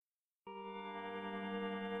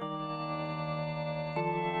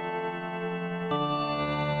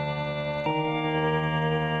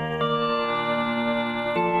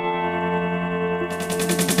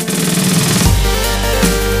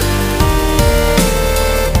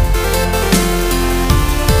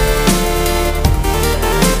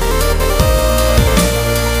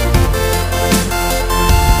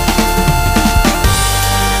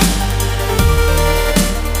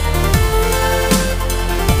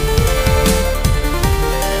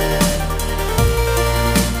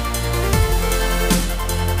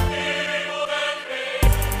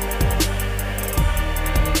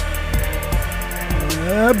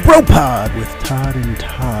Pod with Todd and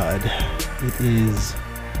Todd. It is,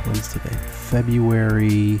 what is today?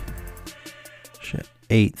 February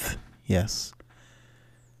 8th. Yes.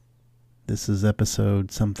 This is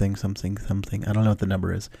episode something. I don't know what the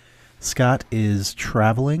number is. Scott is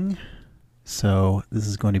traveling, so this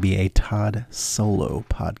is going to be a Todd solo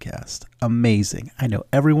podcast. Amazing. I know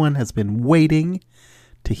everyone has been waiting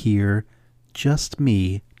to hear just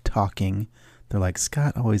me talking. They're like,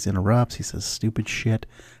 Scott always interrupts. He says stupid shit.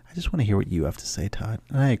 I just want to hear what you have to say, Todd.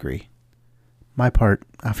 And I agree. My part,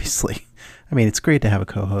 obviously. I mean, it's great to have a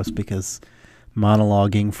co-host because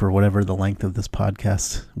monologuing for whatever the length of this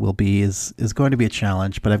podcast will be is going to be a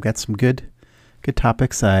challenge. But I've got some good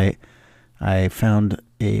topics. I found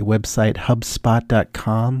a website,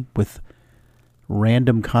 HubSpot.com, with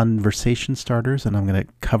random conversation starters, and I'm going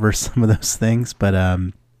to cover some of those things. But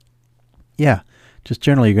yeah, just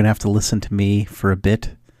generally, you're going to have to listen to me for a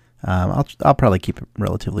bit. I'll probably keep it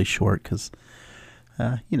relatively short because,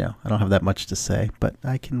 I don't have that much to say, but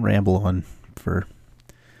I can ramble on for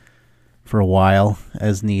a while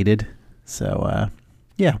as needed. So,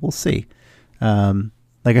 yeah, we'll see. Like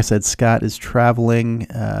I said, Scott is traveling.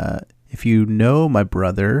 If you know my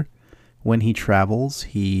brother, when he travels,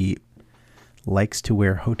 he likes to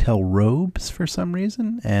wear hotel robes for some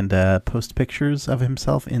reason and post pictures of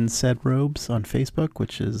himself in said robes on Facebook,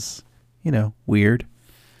 which is, weird.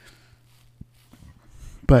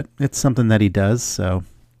 But it's something that he does, so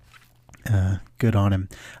good on him.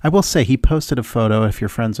 I will say he posted a photo, if you're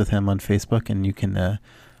friends with him on Facebook, and you can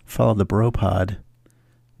follow the Bro Pod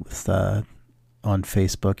with, on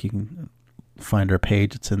Facebook. You can find our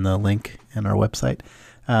page. It's in the link in our website.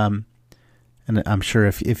 And I'm sure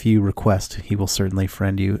if you request, he will certainly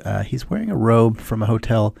friend you. He's wearing a robe from a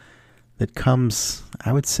hotel that comes,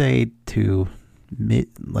 I would say, to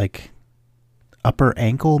upper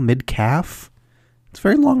ankle, mid-calf. It's a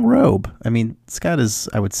very long robe. I mean, Scott is,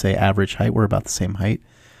 I would say, average height. We're about the same height,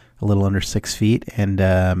 a little under 6 feet.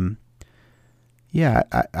 And yeah,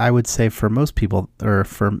 I would say for most people, or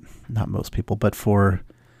for not most people, but for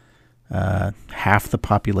half the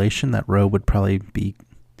population, that robe would probably be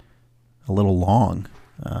a little long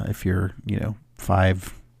if you're,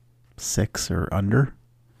 5'6" or under,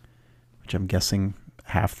 which I'm guessing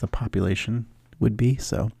half the population would be.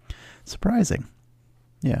 So surprising.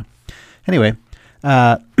 Yeah. Anyway.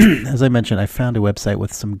 As I mentioned, I found a website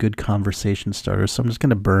with some good conversation starters, so I'm just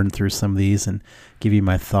going to burn through some of these and give you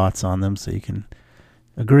my thoughts on them so you can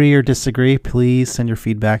agree or disagree. Please send your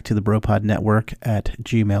feedback to the BroPod Network at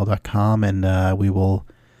gmail.com, and we will,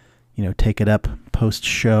 take it up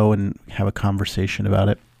post-show and have a conversation about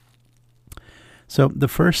it. So the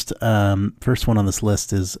first one on this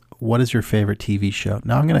list is, what is your favorite TV show?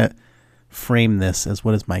 Now I'm going to frame this as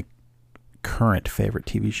what is my current favorite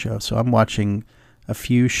TV show. So I'm watching a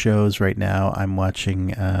few shows right now. I'm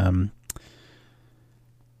watching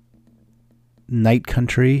Night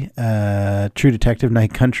Country, True Detective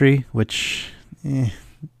Night Country, which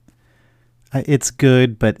it's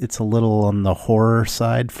good, but it's a little on the horror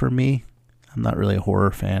side for me. I'm not really a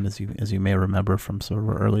horror fan, as you may remember from sort of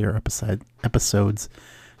our earlier episodes.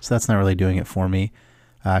 So that's not really doing it for me.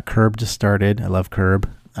 Curb just started. I love Curb.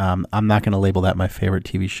 I'm not going to label that my favorite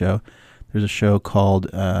TV show. There's a show called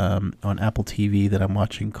on Apple TV that I'm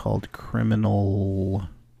watching called Criminal...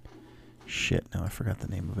 Shit, no, I forgot the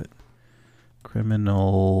name of it.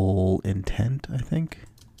 Criminal Intent, I think.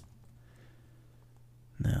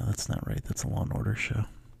 No, that's not right. That's a Law and Order show.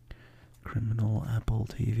 Criminal Apple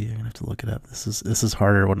TV. I'm gonna have to look it up. This is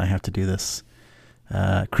harder when I have to do this.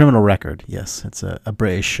 Criminal Record. Yes, it's a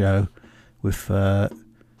British show with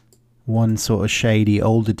one sort of shady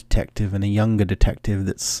older detective and a younger detective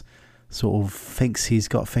that's sort of thinks he's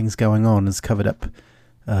got things going on, has covered up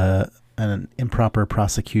an improper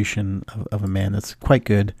prosecution of a man. That's quite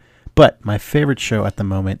good. But my favorite show at the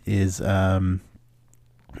moment is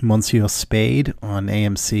Monsieur Spade on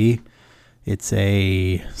AMC. It's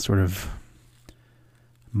a sort of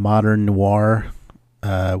modern noir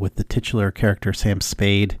with the titular character Sam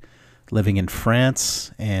Spade living in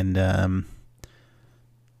France and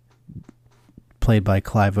played by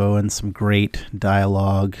Clive Owen. Some great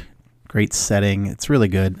dialogue. Great setting. It's really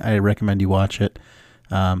good. I recommend you watch it.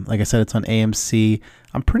 Like I said, it's on AMC.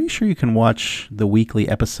 I'm pretty sure you can watch the weekly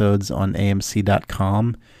episodes on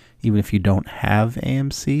AMC.com, even if you don't have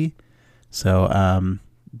AMC. So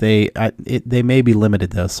they may be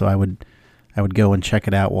limited though. So I would go and check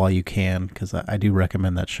it out while you can, because I do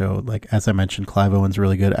recommend that show. Like as I mentioned, Clive Owen's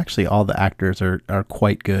really good. Actually, all the actors are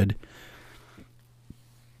quite good.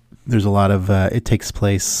 There's a lot of, it takes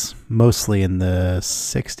place mostly in the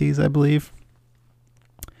 60s, I believe.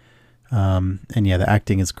 And yeah, the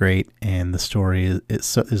acting is great, and the story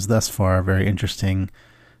is thus far very interesting.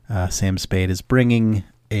 Sam Spade is bringing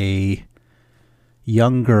a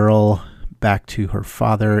young girl back to her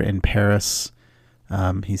father in Paris.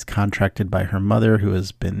 He's contracted by her mother, who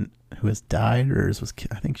has died,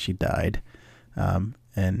 I think she died.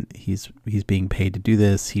 And he's being paid to do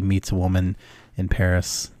this. He meets a woman in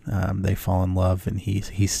Paris. They fall in love, and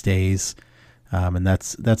he stays. And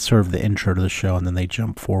that's sort of the intro to the show, and then they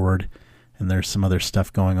jump forward, and there's some other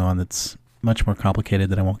stuff going on that's much more complicated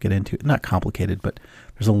that I won't get into. Not complicated, but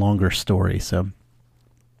there's a longer story. So,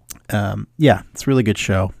 yeah, it's a really good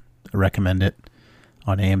show. I recommend it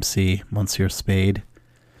on AMC, Monsieur Spade.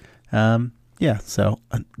 Yeah, so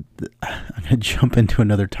I'm going to jump into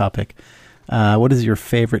another topic. What is your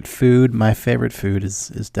favorite food? My favorite food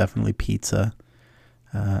is definitely pizza.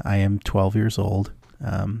 I am 12 years old.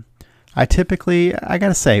 I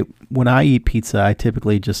gotta say, when I eat pizza, I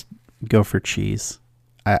typically just go for cheese.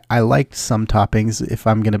 I like some toppings. If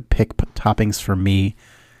I'm going to pick toppings for me,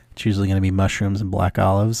 it's usually going to be mushrooms and black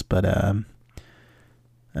olives, but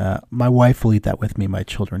my wife will eat that with me. My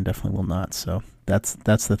children definitely will not. So that's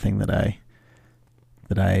the thing that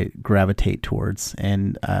I gravitate towards,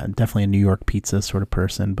 and definitely a New York pizza sort of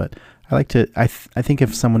person. But I like to. I think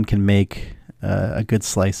if someone can make a good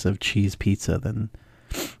slice of cheese pizza, then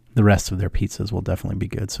the rest of their pizzas will definitely be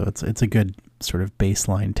good. So it's a good sort of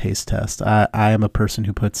baseline taste test. I am a person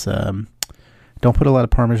who puts don't put a lot of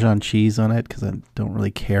Parmesan cheese on it because I don't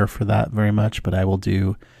really care for that very much. But I will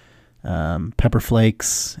do pepper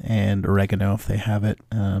flakes and oregano if they have it.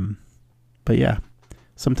 But yeah.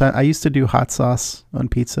 Sometimes I used to do hot sauce on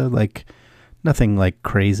pizza, like nothing like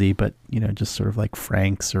crazy, but just sort of like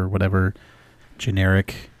Frank's or whatever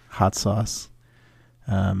generic hot sauce.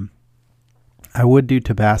 I would do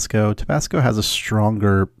Tabasco. Tabasco has a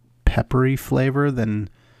stronger peppery flavor than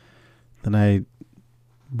I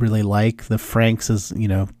really like. The Frank's is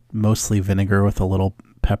mostly vinegar with a little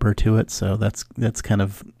pepper to it, so that's kind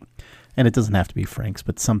of, and it doesn't have to be Frank's,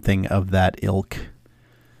 but something of that ilk.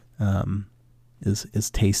 Is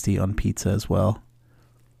tasty on pizza as well.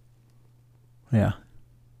 Yeah.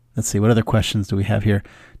 Let's see. What other questions do we have here?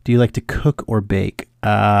 Do you like to cook or bake?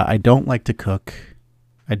 I don't like to cook.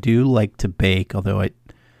 I do like to bake, although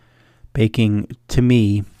baking, to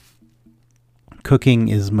me, cooking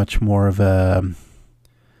is much more of a,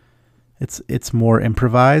 it's more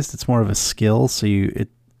improvised. It's more of a skill. So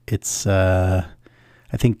I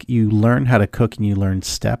think you learn how to cook and you learn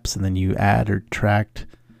steps, and then you add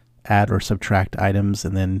or subtract items,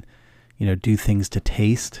 and then do things to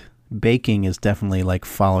taste. Baking is definitely like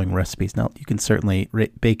following recipes. Now you can certainly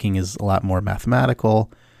baking is a lot more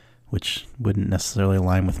mathematical, which wouldn't necessarily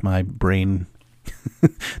align with my brain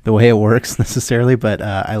the way it works necessarily, but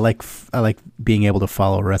I like being able to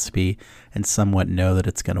follow a recipe and somewhat know that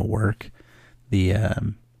it's going to work.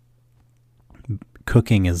 The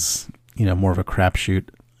cooking is more of a crapshoot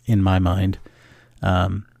in my mind.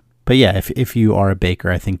 But yeah, if you are a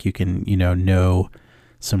baker, I think you can, know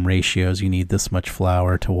some ratios. You need this much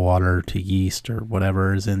flour to water to yeast or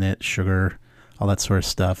whatever is in it, sugar, all that sort of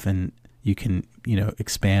stuff. And you can,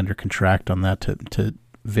 expand or contract on that to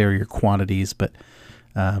vary your quantities. But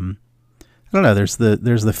I don't know, there's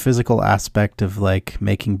the physical aspect of like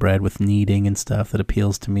making bread with kneading and stuff that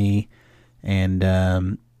appeals to me. And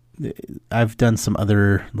I've done some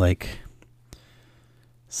other like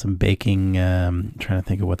some baking, trying to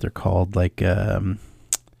think of what they're called, like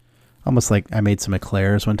almost like I made some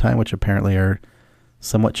eclairs one time, which apparently are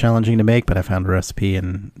somewhat challenging to make, but I found a recipe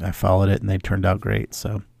and I followed it and they turned out great.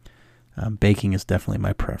 So baking is definitely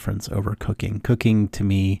my preference over cooking. Cooking to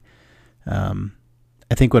me,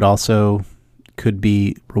 I think would also could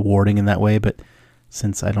be rewarding in that way, but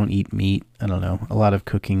since I don't eat meat, I don't know, a lot of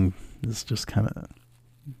cooking is just kind of,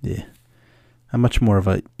 yeah. I'm much more of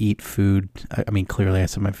a eat food. I mean, clearly I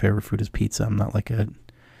said my favorite food is pizza. I'm not like a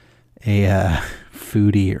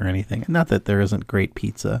foodie or anything. Not that there isn't great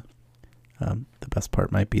pizza. The best part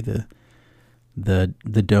might be the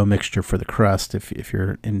dough mixture for the crust if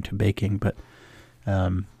you're into baking. But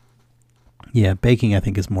yeah, baking I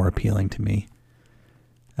think is more appealing to me.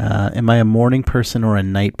 Am I a morning person or a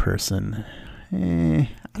night person? I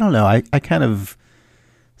don't know. I kind of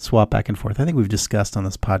swap back and forth. I think we've discussed on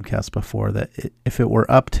this podcast before that if it were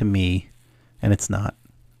up to me, and it's not,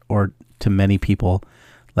 or to many people,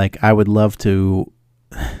 like I would love to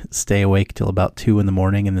stay awake till about 2 a.m.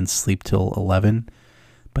 and then sleep till 11,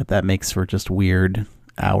 but that makes for just weird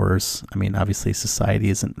hours. I mean, obviously society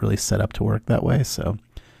isn't really set up to work that way, so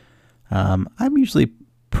I'm usually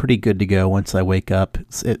pretty good to go once I wake up,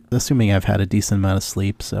 assuming I've had a decent amount of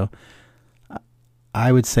sleep. So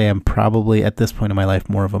I would say I'm probably at this point in my life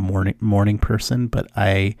more of a morning person, but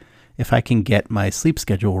if I can get my sleep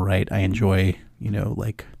schedule right, I enjoy,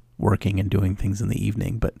 like working and doing things in the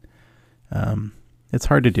evening, but it's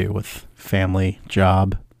hard to do with family,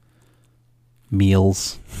 job,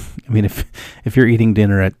 meals. I mean, if you're eating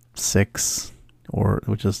dinner at 6,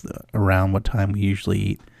 which is around what time we usually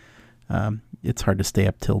eat, it's hard to stay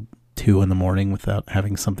up till 2 in the morning without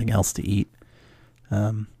having something else to eat.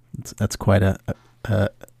 That's quite a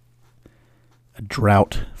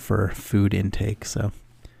drought for food intake. So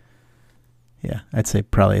yeah, I'd say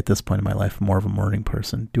probably at this point in my life, more of a morning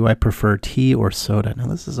person. Do I prefer tea or soda? Now,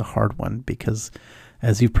 this is a hard one because,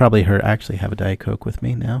 as you've probably heard, I actually have a Diet Coke with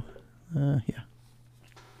me now. Yeah.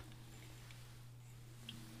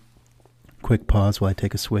 Quick pause while I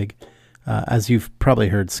take a swig. As you've probably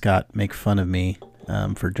heard Scott make fun of me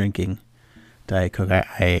for drinking Diet Coke,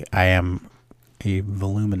 I am a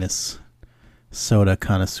voluminous soda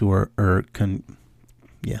connoisseur,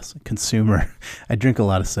 consumer. I drink a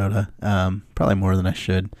lot of soda, probably more than I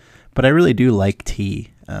should, but I really do like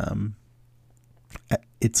tea.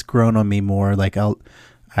 It's grown on me more. Like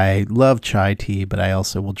I love chai tea, but I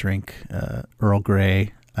also will drink Earl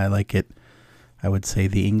Grey. I like it, I would say,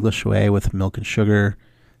 the English way with milk and sugar.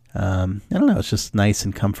 I don't know. It's just nice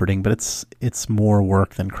and comforting, but it's more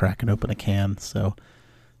work than cracking open a can. So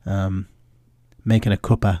making a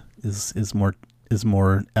cuppa is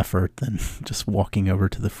more effort than just walking over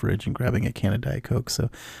to the fridge and grabbing a can of Diet Coke.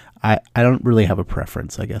 So I don't really have a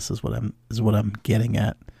preference, I guess, is what I'm getting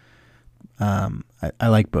at. I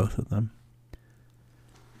like both of them.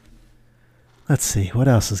 Let's see, what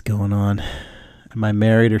else is going on? Am I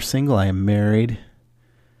married or single? I am married.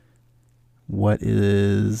 What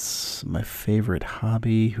is my favorite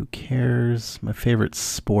hobby? Who cares? My favorite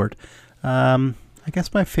sport? I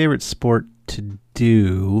guess my favorite sport to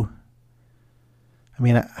do, I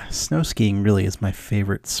mean, snow skiing really is my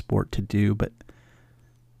favorite sport to do, but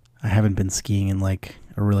I haven't been skiing in I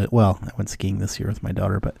went skiing this year with my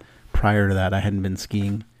daughter, but prior to that, I hadn't been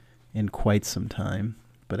skiing in quite some time.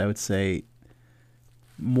 But I would say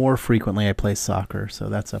more frequently I play soccer, so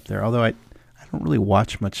that's up there. Although I don't really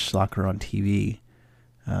watch much soccer on TV.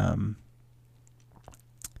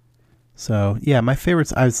 So yeah, my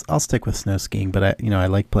favorites. I'll stick with snow skiing, but I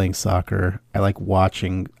like playing soccer. I like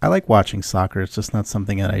watching soccer. It's just not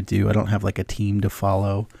something that I do. I don't have like a team to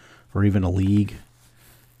follow, or even a league.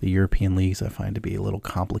 The European leagues I find to be a little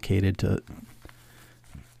complicated to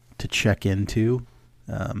check into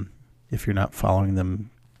if you're not following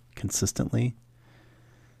them consistently.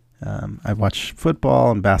 I watch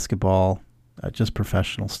football and basketball, just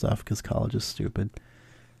professional stuff because college is stupid.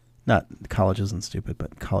 Not college isn't stupid,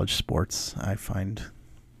 but college sports I find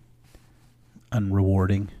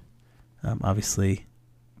unrewarding. Obviously,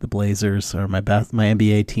 the Blazers are my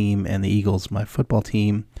NBA team, and the Eagles my football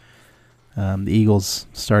team. The Eagles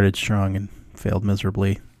started strong and failed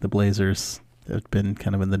miserably. The Blazers have been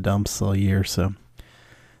kind of in the dumps all year, so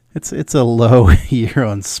it's a low year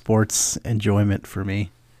on sports enjoyment for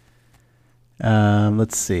me.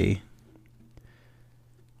 Let's see.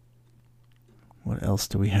 What else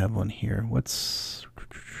do we have on here? What's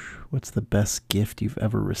the best gift you've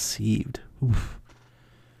ever received? Oof.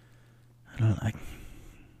 I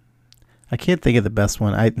can't think of the best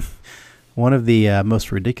one. One of the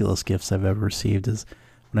most ridiculous gifts I've ever received is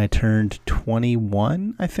when I turned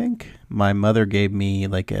 21, I think. My mother gave me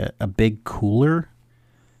like a big cooler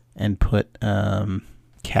and put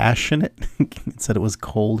cash in it. It said it was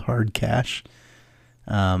cold, hard cash.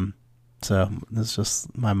 So this is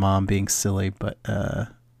just my mom being silly, but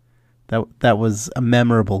that was a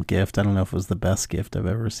memorable gift. I don't know if it was the best gift I've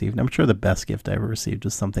ever received. I'm sure the best gift I ever received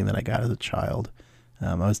was something that I got as a child.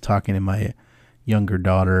 I was talking to my younger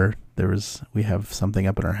daughter. We have something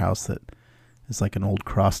up in our house that is like an old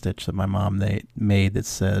cross stitch that my mom made that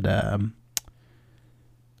said,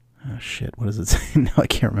 what does it say? No, I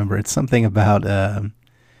can't remember. It's something about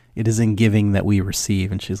it is in giving that we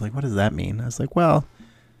receive. And she's like, what does that mean? I was like, well,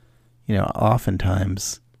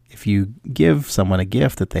 oftentimes if you give someone a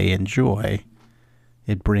gift that they enjoy,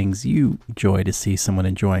 it brings you joy to see someone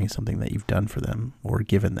enjoying something that you've done for them or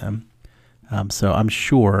given them. So I'm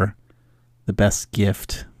sure the best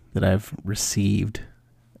gift that I've received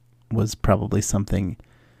was probably something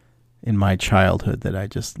in my childhood that I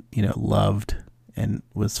just, loved and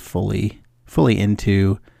was fully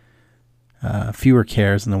into, fewer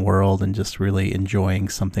cares in the world and just really enjoying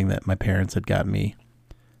something that my parents had gotten me.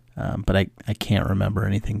 But I can't remember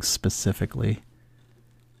anything specifically.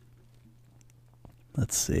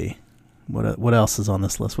 Let's see. What else is on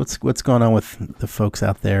this list? What's going on with the folks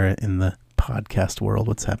out there in the podcast world?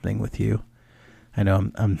 What's happening with you? I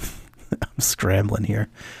know I'm I'm scrambling here.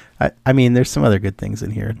 I mean, there's some other good things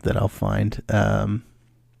in here that I'll find.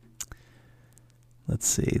 Let's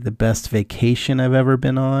see. The best vacation I've ever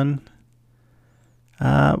been on.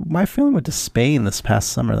 My family went to Spain this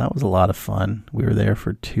past summer. That was a lot of fun. We were there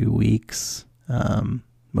for 2 weeks,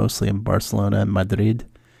 mostly in Barcelona and Madrid.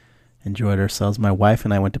 Enjoyed ourselves. My wife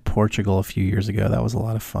and I went to Portugal a few years ago. That was a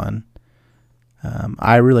lot of fun.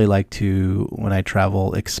 I really like to, when I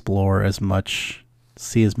travel, explore as much,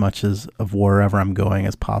 see as much as of wherever I'm going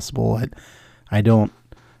as possible. I don't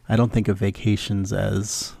think of vacations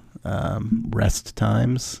as rest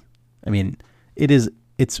times. I mean,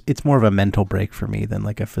 it's more of a mental break for me than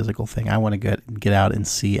like a physical thing. I want to get out and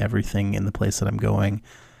see everything in the place that I'm going.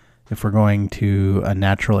 If we're going to a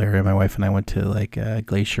natural area, my wife and I went to like a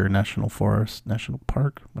Glacier National Forest, National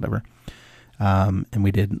Park, whatever. And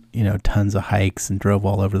we did, tons of hikes and drove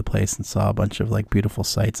all over the place and saw a bunch of like beautiful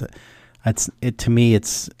sights. To me,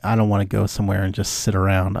 I don't want to go somewhere and just sit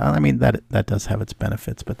around. I mean, that does have its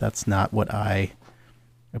benefits, but that's not what I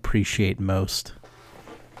appreciate most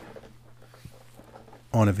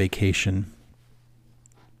on a vacation.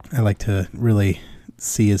 I like to really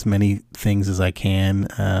see as many things as I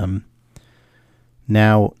can.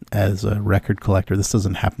 Now, as a record collector, this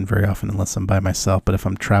doesn't happen very often unless I'm by myself. But if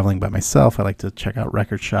I'm traveling by myself, I like to check out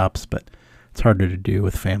record shops. But it's harder to do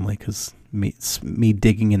with family because me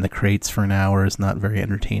digging in the crates for an hour is not very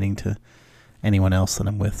entertaining to anyone else that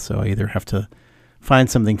I'm with. So I either have to find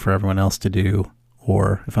something for everyone else to do,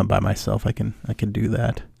 or if I'm by myself, I can do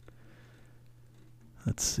that.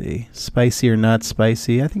 Let's see. Spicy or not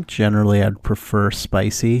spicy? I think generally I'd prefer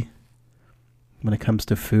spicy when it comes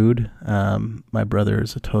to food. My brother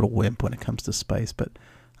is a total wimp when it comes to spice, but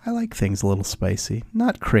I like things a little spicy.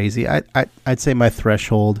 Not crazy. I'd say my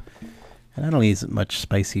threshold, and I don't eat as much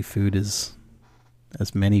spicy food as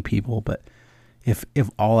many people, but if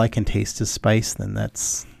all I can taste is spice, then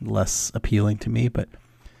that's less appealing to me. But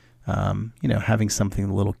having something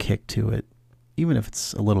with a little kick to it, even if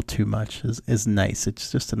it's a little too much, is nice.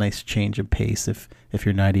 It's just a nice change of pace if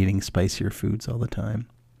you're not eating spicier foods all the time.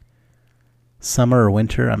 Summer or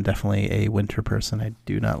winter? I'm definitely a winter person. I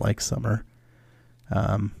do not like summer.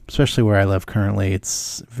 Especially where I live currently.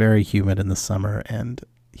 It's very humid in the summer, and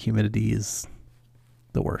humidity is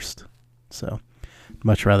the worst. So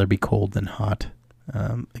much rather be cold than hot.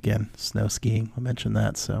 Again, snow skiing, I mentioned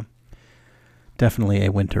that. So definitely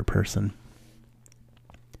a winter person.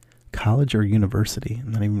 College or university?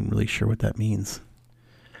 I'm not even really sure what that means.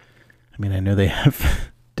 I mean, I know they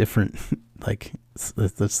have different, like,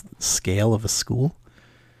 the scale of a school.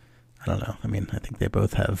 I don't know. I mean, I think they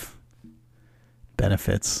both have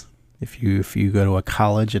benefits. If you go to a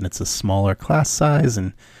college and it's a smaller class size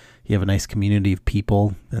and you have a nice community of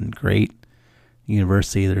people, then great.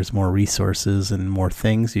 University, there's more resources and more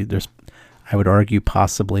things. I would argue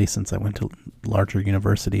possibly, since I went to larger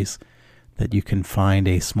universities, that you can find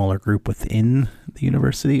a smaller group within the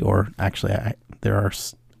university, or actually there are,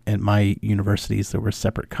 at my universities, there were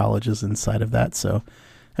separate colleges inside of that, so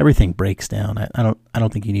everything breaks down. I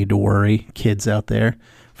don't think you need to worry, kids out there.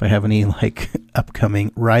 If I have any like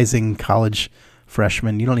upcoming rising college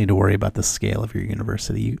freshmen, you don't need to worry about the scale of your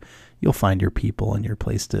university. You'll find your people and your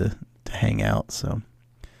place to hang out. So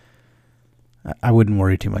I wouldn't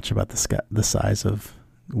worry too much about the size of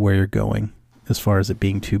where you're going as far as it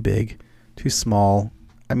being too big, too small.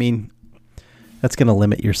 I mean, that's going to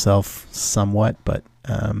limit yourself somewhat, but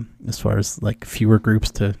as far as like fewer groups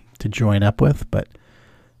to join up with. But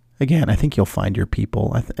again, I think you'll find your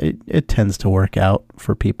people. It tends to work out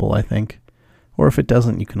for people, I think. Or if it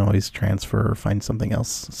doesn't, you can always transfer or find something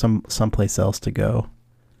else, someplace else to go.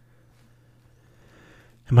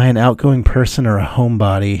 Am I an outgoing person or a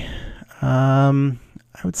homebody?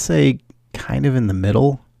 I would say kind of in the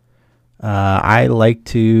middle. I like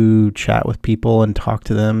to chat with people and talk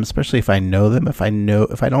to them, especially if I know them. If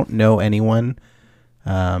I don't know anyone,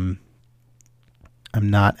 I'm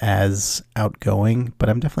not as outgoing, but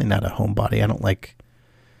I'm definitely not a homebody.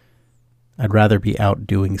 I'd rather be out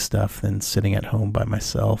doing stuff than sitting at home by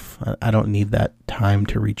myself. I don't need that time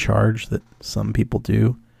to recharge that some people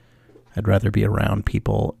do. I'd rather be around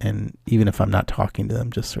people, and even if I'm not talking to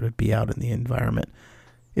them, just sort of be out in the environment.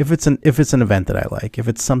 If it's an event that I like, if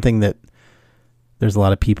it's something that there's a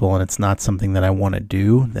lot of people and it's not something that I want to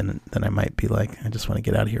do, then I might be like, I just want to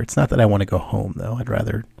get out of here. It's not that I want to go home, though. I'd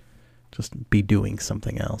rather just be doing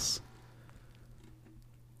something else.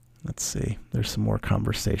 Let's see. There's some more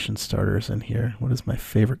conversation starters in here. What is my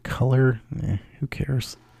favorite color? Who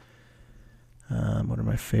cares? What are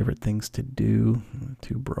my favorite things to do?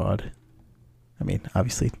 Too broad. I mean,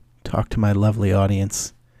 obviously, talk to my lovely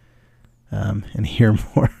audience. and hear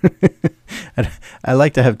more. I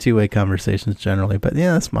like to have two-way conversations generally, but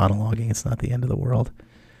yeah, that's monologuing. It's not the end of the world.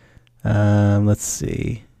 Let's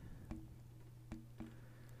see.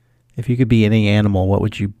 If you could be any animal, what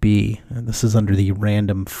would you be? And this is under the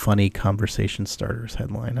random funny conversation starters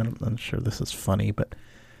headline. I'm not sure this is funny, but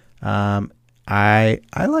I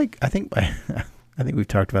think we've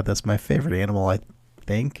talked about this. My favorite animal, I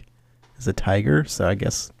think, is a tiger. So I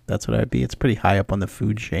guess that's what I'd be. It's pretty high up on the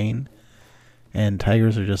food chain, and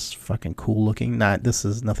tigers are just fucking cool looking. This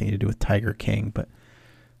is nothing to do with Tiger King, but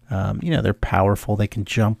they're powerful. They can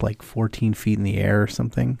jump like 14 feet in the air or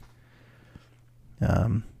something.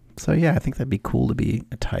 So yeah, I think that'd be cool to be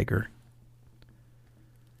a tiger.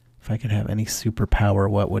 If I could have any superpower,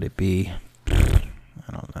 what would it be?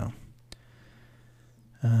 I don't know.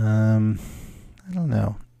 I don't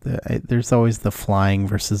know. There's always the flying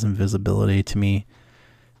versus invisibility to me.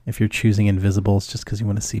 If you're choosing invisible, it's just because you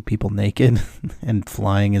want to see people naked, and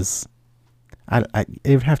flying is, it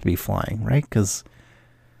would have to be flying, right? Because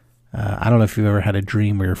I don't know if you've ever had a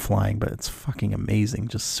dream where you're flying, but it's fucking amazing,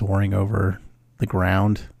 just soaring over the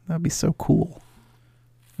ground. That'd be so cool.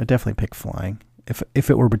 I'd definitely pick flying. If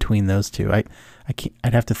it were between those two, I'd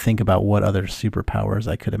have to think about what other superpowers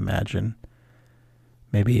I could imagine.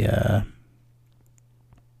 Maybe I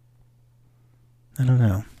don't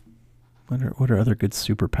know. What are other good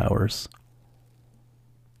superpowers?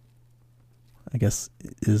 I guess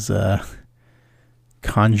is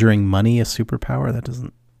conjuring money a superpower? That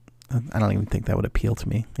doesn't. I don't even think that would appeal to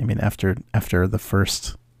me. I mean, after the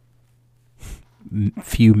first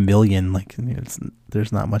few million,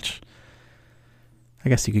 there's not much. I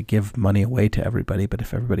guess you could give money away to everybody, but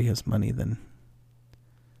if everybody has money, then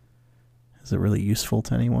is it really useful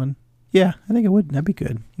to anyone? Yeah, I think it would. That'd be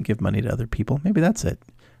good. You give money to other people. Maybe that's it.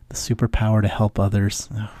 The superpower to help others.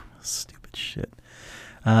 Oh, stupid shit.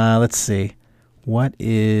 Let's see. What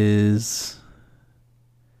is...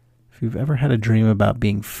 If you've ever had a dream about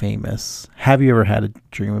being famous, have you ever had a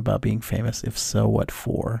dream about being famous? If so, what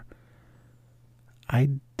for? I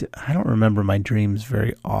don't remember my dreams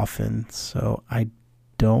very often, so I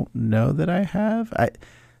don't know that I have.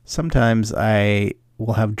 Sometimes I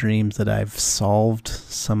will have dreams that I've solved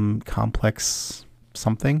some complex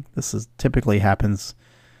something. This typically happens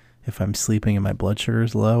if I'm sleeping and my blood sugar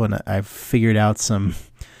is low, and I've figured out some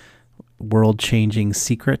world-changing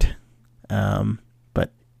secret.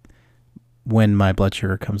 But when my blood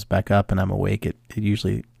sugar comes back up and I'm awake, it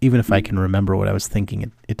usually, even if I can remember what I was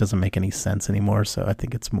thinking, it doesn't make any sense anymore. So I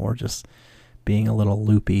think it's more just being a little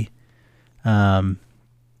loopy.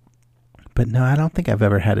 But no, I don't think I've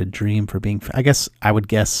ever had a dream for being... I guess I would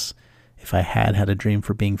guess if I had a dream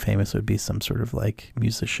for being famous, it would be some sort of like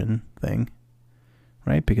musician thing,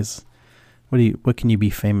 right? Because what can you be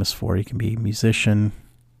famous for? You can be a musician,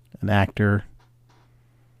 an actor,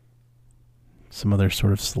 some other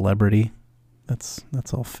sort of celebrity. That's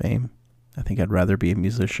all fame. I think I'd rather be a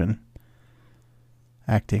musician.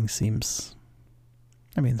 Acting seems...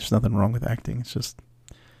 I mean, there's nothing wrong with acting. It's just...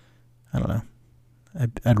 I don't know.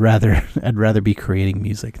 I'd rather be creating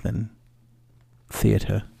music than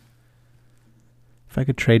theater. If I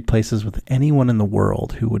could trade places with anyone in the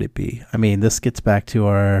world, who would it be? I mean, this gets back to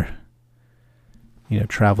our,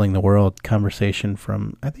 traveling the world conversation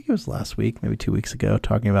from, I think it was last week, maybe 2 weeks ago,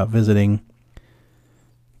 talking about visiting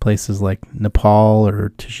places like Nepal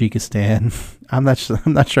or Tajikistan. I'm not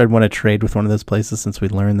sure I'd want to trade with one of those places, since we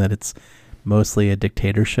learned that it's mostly a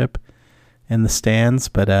dictatorship in the stands,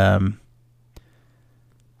 but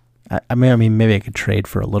I mean, maybe I could trade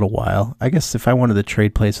for a little while. I guess if I wanted to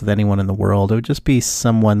trade place with anyone in the world, it would just be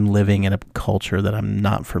someone living in a culture that I'm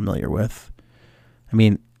not familiar with. I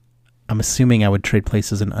mean, I'm assuming I would trade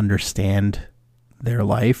places and understand their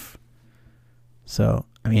life. So,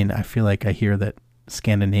 I mean, I feel like I hear that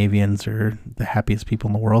Scandinavians are the happiest people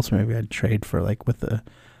in the world, so maybe I'd trade for with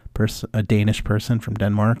a Danish person from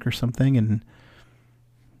Denmark or something, and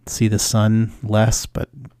see the sun less, but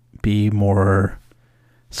be more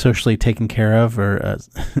socially taken care of, or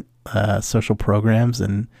social programs,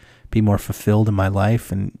 and be more fulfilled in my life.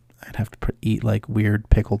 And I'd have to eat like weird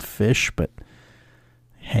pickled fish, but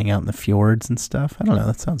hang out in the fjords and stuff. I don't know.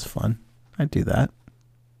 That sounds fun. I'd do that.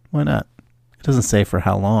 Why not? It doesn't say for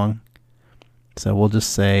how long, so we'll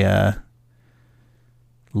just say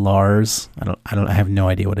Lars. I have no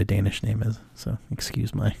idea what a Danish name is, so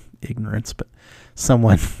excuse my ignorance, but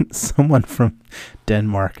someone from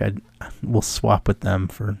Denmark, we'll swap with them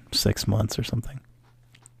for 6 months or something.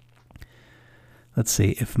 Let's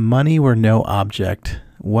see. If money were no object,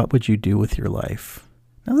 what would you do with your life?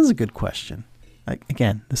 Now, this is a good question.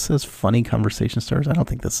 Again, this says funny conversation starters. I don't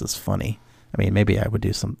think this is funny. I mean, maybe I would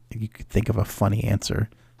do some. You could think of a funny answer,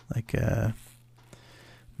 like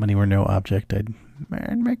money were no object. I'd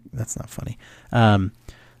make. That's not funny. I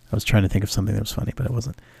was trying to think of something that was funny, but it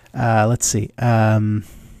wasn't. Let's see.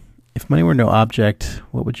 If money were no object,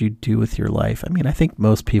 what would you do with your life? I mean, I think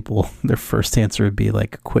most people, their first answer would be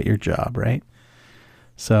like, quit your job, right?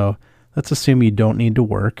 So let's assume you don't need to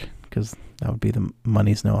work, because that would be the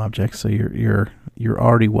money's no object. So you're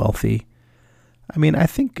already wealthy. I mean, I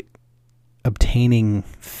think obtaining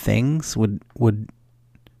things would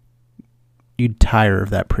you'd tire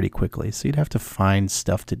of that pretty quickly. So you'd have to find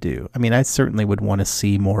stuff to do. I mean, I certainly would want to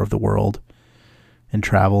see more of the world and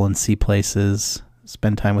travel and see places,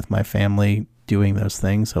 spend time with my family doing those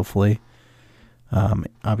things, hopefully.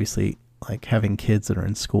 Obviously, like having kids that are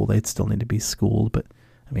in school, they'd still need to be schooled, but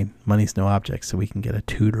I mean, money's no object, so we can get a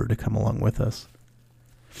tutor to come along with us.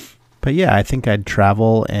 But yeah, I think I'd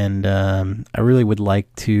travel, and I really would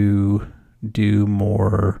like to do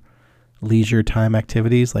more leisure time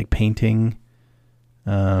activities like painting,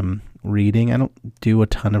 reading. I don't do a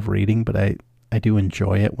ton of reading, but I do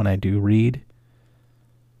enjoy it when I do read.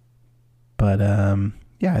 But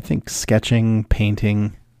yeah, I think sketching,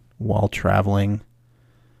 painting while traveling.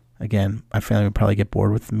 Again, my family would probably get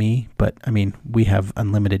bored with me, but I mean, we have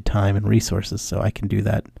unlimited time and resources, so I can do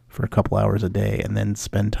that for a couple hours a day and then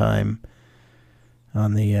spend time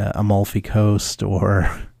on the Amalfi Coast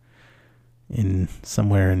or in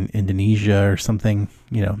somewhere in Indonesia or something,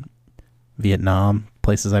 Vietnam,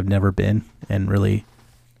 places I've never been. And really,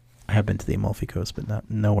 I have been to the Amalfi Coast, but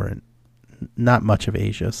not much of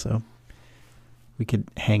Asia, so we could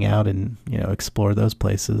hang out and, explore those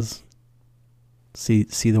places, see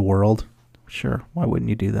the world. Sure, why wouldn't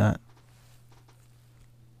you do that?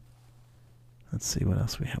 Let's see what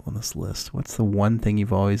else we have on this list. What's the one thing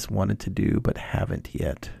you've always wanted to do but haven't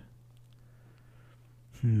yet?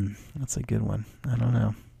 That's a good one. I don't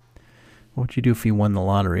know. What would you do if you won the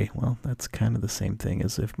lottery? Well, that's kind of the same thing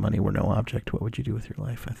as if money were no object. What would you do with your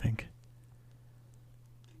life, I think?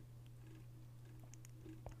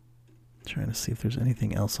 Trying to see if there's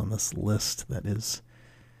anything else on this list that is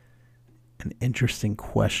an interesting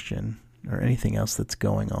question or anything else that's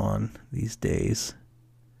going on these days.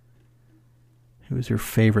 Who's your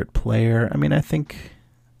favorite player? I mean, I think,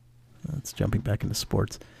 it's jumping back into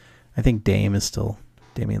sports. I think Damian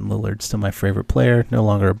Lillard's still my favorite player. No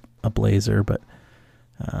longer a Blazer, but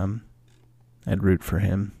I'd root for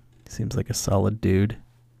him. He seems like a solid dude.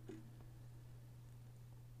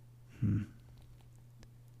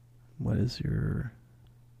 What are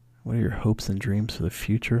your hopes and dreams for the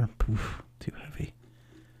future? Poof, too heavy.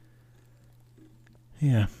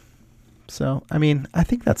 Yeah. So, I mean, I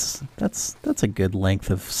think that's a good length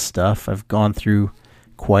of stuff. I've gone through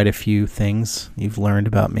quite a few things you've learned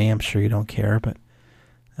about me. I'm sure you don't care, but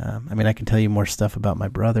I mean, I can tell you more stuff about my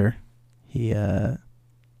brother. He, like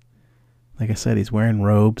I said, he's wearing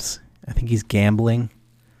robes. I think he's gambling.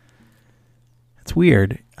 It's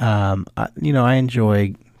weird. I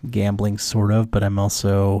enjoy gambling sort of, but I'm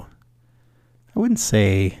also, I wouldn't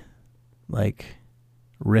say like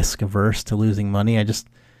risk averse to losing money.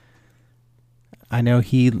 I know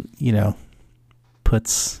he,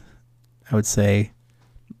 puts, I would say,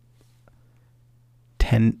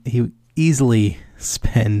 he easily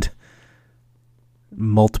spend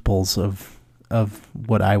multiples of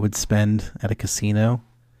what I would spend at a casino,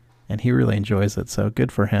 and he really enjoys it, so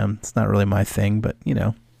good for him. It's not really my thing, but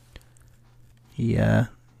he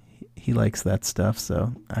likes that stuff,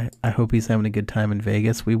 so I hope he's having a good time in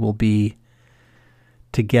Vegas. We will be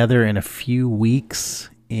together in a few weeks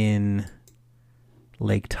in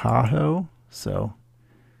Lake Tahoe, so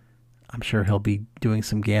I'm sure he'll be doing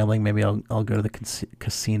some gambling. Maybe I'll go to the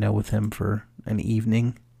casino with him for an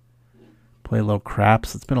evening, play a little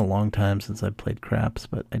craps. It's been a long time since I've played craps,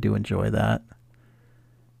 but I do enjoy that.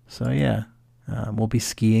 So yeah, we'll be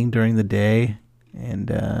skiing during the day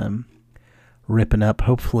and ripping up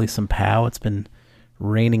hopefully some POW. It's been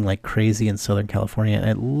raining like crazy in Southern California, and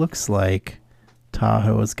it looks like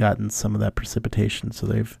Tahoe has gotten some of that precipitation, so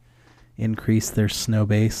they've increased their snow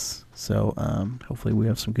base. So hopefully we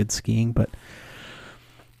have some good skiing. But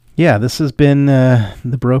yeah, this has been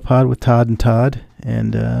the Bro Pod with Todd and Todd,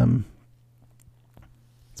 and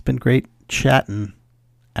it's been great chatting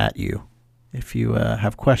at you. If you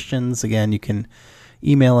have questions, again, you can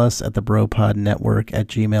email us at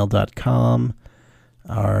thebropodnetwork@gmail.com.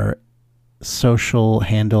 Our social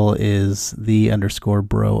handle is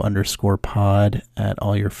 _bro_pod at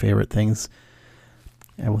all your favorite things.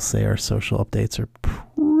 I will say our social updates are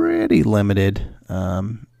pretty limited.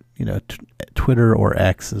 Twitter or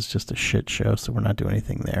X is just a shit show, so we're not doing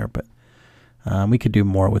anything there. But We could do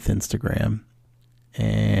more with Instagram.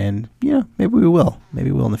 And, yeah, maybe we will.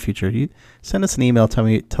 Maybe we'll in the future. You send us an email.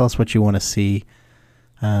 Tell us what you want to see.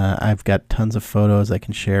 I've got tons of photos I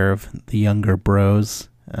can share of the younger bros,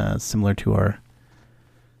 similar to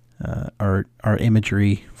our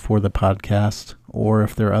imagery for the podcast. Or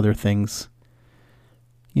if there are other things,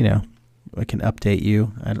 I can update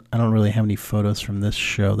you. I don't really have any photos from this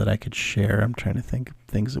show that I could share. I'm trying to think of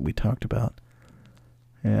things that we talked about.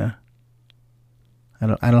 Yeah.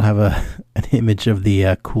 I don't have an image of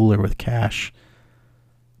the cooler with cash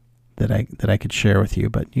that I could share with you,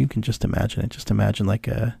 but you can just imagine it. Just imagine like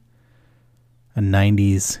a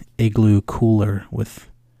 90s igloo cooler with,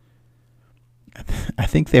 I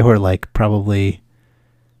think they were like probably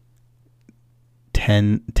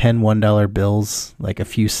 10 $1 bills, like a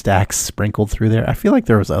few stacks sprinkled through there. I feel like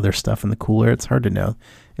there was other stuff in the cooler. It's hard to know.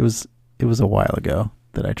 It was a while ago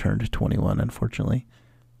that I turned 21, unfortunately.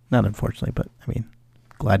 Not unfortunately, but I mean,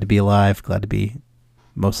 glad to be alive, glad to be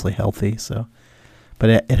mostly healthy. So, but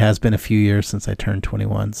it has been a few years since I turned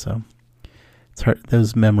 21, so it's hard.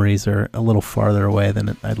 Those memories are a little farther away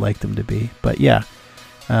than I'd like them to be. But yeah,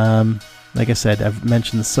 like I said, I've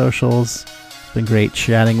mentioned the socials. It's been great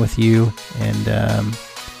chatting with you, and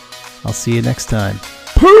I'll see you next time.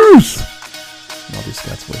 Peace! I'll do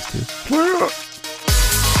Scott's voice too.